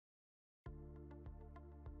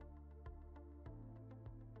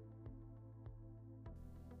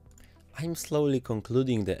I'm slowly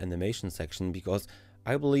concluding the animation section because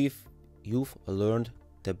I believe you've learned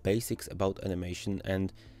the basics about animation,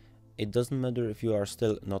 and it doesn't matter if you are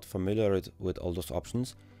still not familiar with all those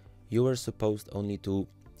options. You are supposed only to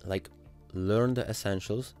learn the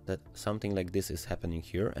essentials that something like this is happening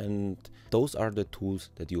here, and those are the tools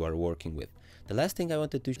that you are working with. The last thing I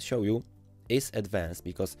wanted to show you is advanced,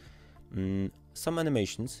 because some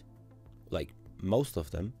animations, like most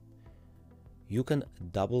of them, you can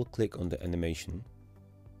double click on the animation,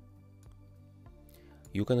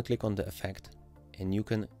 you can click on the effect, and you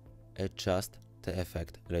can adjust the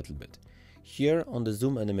effect a little bit. Here on the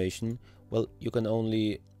zoom animation, well, you can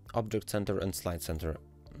only object center and slide center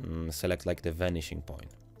select like the vanishing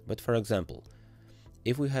point. But for example,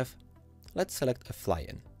 if we have, let's select a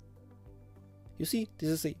fly-in. You see, this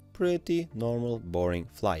is a pretty normal, boring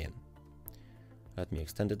fly-in. Let me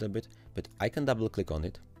extend it a bit, but I can double click on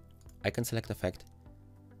it. I can select effect,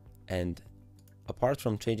 and apart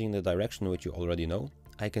from changing the direction, which you already know,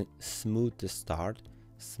 I can smooth the start,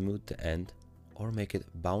 smooth the end, or make it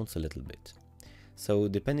bounce a little bit. So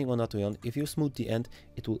depending on what we want, if you smooth the end,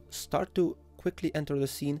 it will start to quickly enter the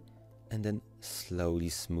scene and then slowly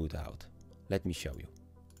smooth out. Let me show you.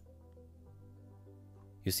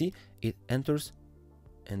 You see, it enters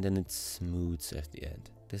and then it smooths at the end.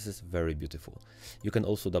 This is very beautiful. You can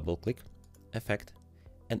also double click, effect,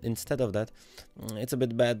 and instead of that, it's a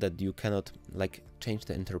bit bad that you cannot change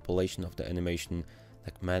the interpolation of the animation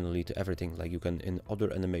manually to everything like you can in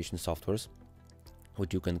other animation softwares,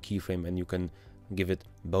 which you can keyframe and you can give it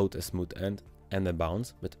both a smooth end and a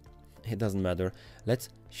bounce, but it doesn't matter. Let's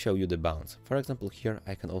show you the bounce. For example, here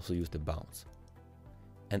I can also use the bounce,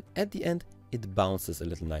 and at the end it bounces a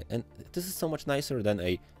little nice, and this is so much nicer than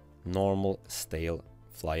a normal stale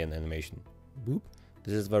fly-in animation. Boop.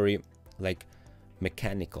 This is very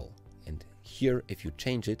mechanical, and here if you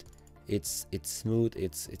change it, it's smooth,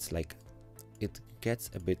 it's like it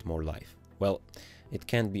gets a bit more life. Well, it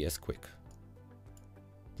can't be as quick.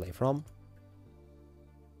 Play from.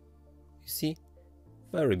 You see,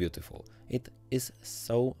 very beautiful. It is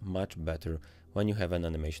so much better when you have an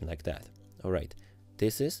animation like that. Alright,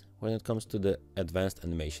 this is when it comes to the advanced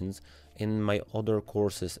animations. In my other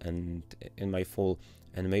courses and in my full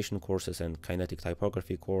animation courses and kinetic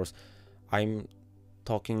typography course, I'm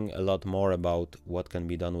talking a lot more about what can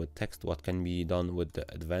be done with text, what can be done with the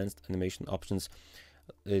advanced animation options.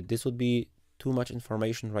 This would be too much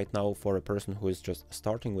information right now for a person who is just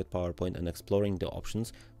starting with PowerPoint and exploring the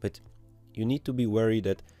options, but you need to be wary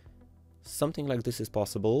that something like this is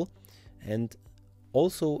possible. And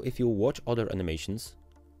also, if you watch other animations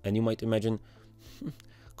and you might imagine,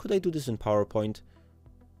 could I do this in PowerPoint?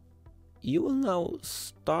 You will now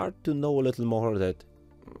start to know a little more that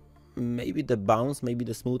maybe the bounce, maybe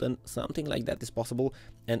the smooth and something like that is possible,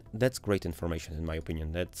 and that's great information in my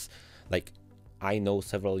opinion. That's I know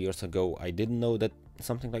several years ago I didn't know that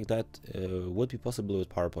something like that would be possible with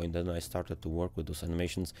PowerPoint. Then I started to work with those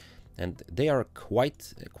animations, and they are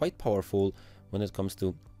quite powerful when it comes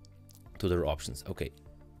to their options. Okay,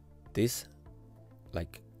 this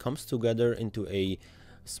comes together into a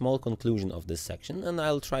small conclusion of this section, and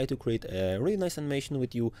I'll try to create a really nice animation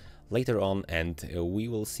with you later on, and we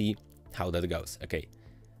will see how that goes. Okay,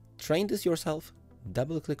 train this yourself,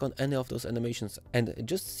 double click on any of those animations and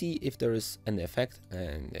just see if there is an effect,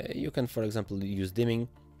 and you can for example use dimming,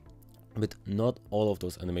 but not all of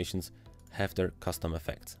those animations have their custom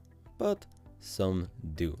effects, but some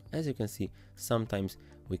do. As you can see, sometimes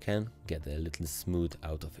we can get a little smooth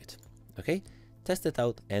out of it. Okay, test it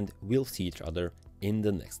out and we'll see each other in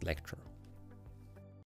the next lecture.